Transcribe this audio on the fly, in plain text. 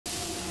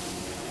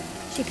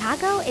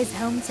Chicago is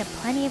home to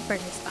plenty of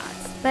burger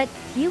spots, but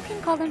few can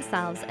call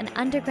themselves an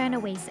underground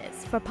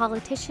oasis for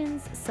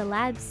politicians,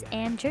 celebs,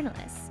 and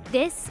journalists.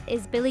 This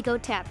is Billy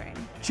Goat Tavern.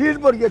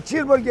 Cheeseburger,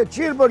 cheeseburger,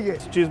 cheeseburger.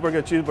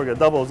 Cheeseburger, cheeseburger,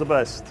 double is the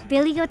best.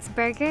 Billy Goat's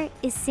burger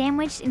is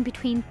sandwiched in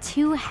between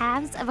two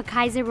halves of a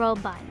Kaiser roll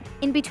bun.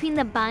 In between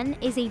the bun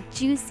is a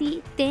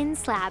juicy, thin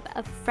slab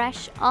of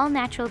fresh,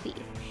 all-natural beef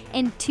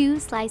and 2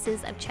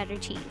 slices of cheddar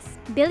cheese.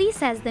 Billy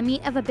says the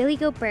meat of a Billy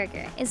Goat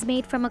burger is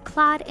made from a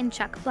clod and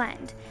chuck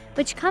blend,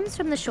 which comes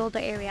from the shoulder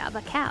area of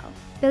a cow.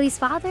 Billy's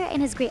father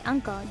and his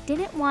great-uncle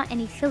didn't want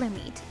any filler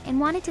meat and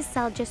wanted to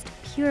sell just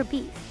pure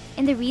beef.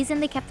 And the reason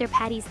they kept their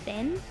patties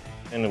thin?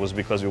 And it was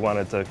because we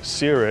wanted to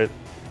sear it,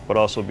 but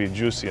also be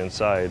juicy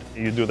inside.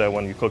 You do that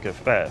when you cook it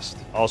fast.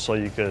 Also,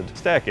 you could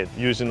stack it.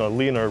 Using a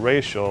leaner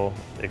ratio,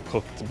 it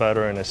cooked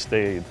better and it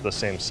stayed the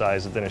same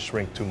size. It didn't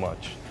shrink too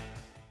much.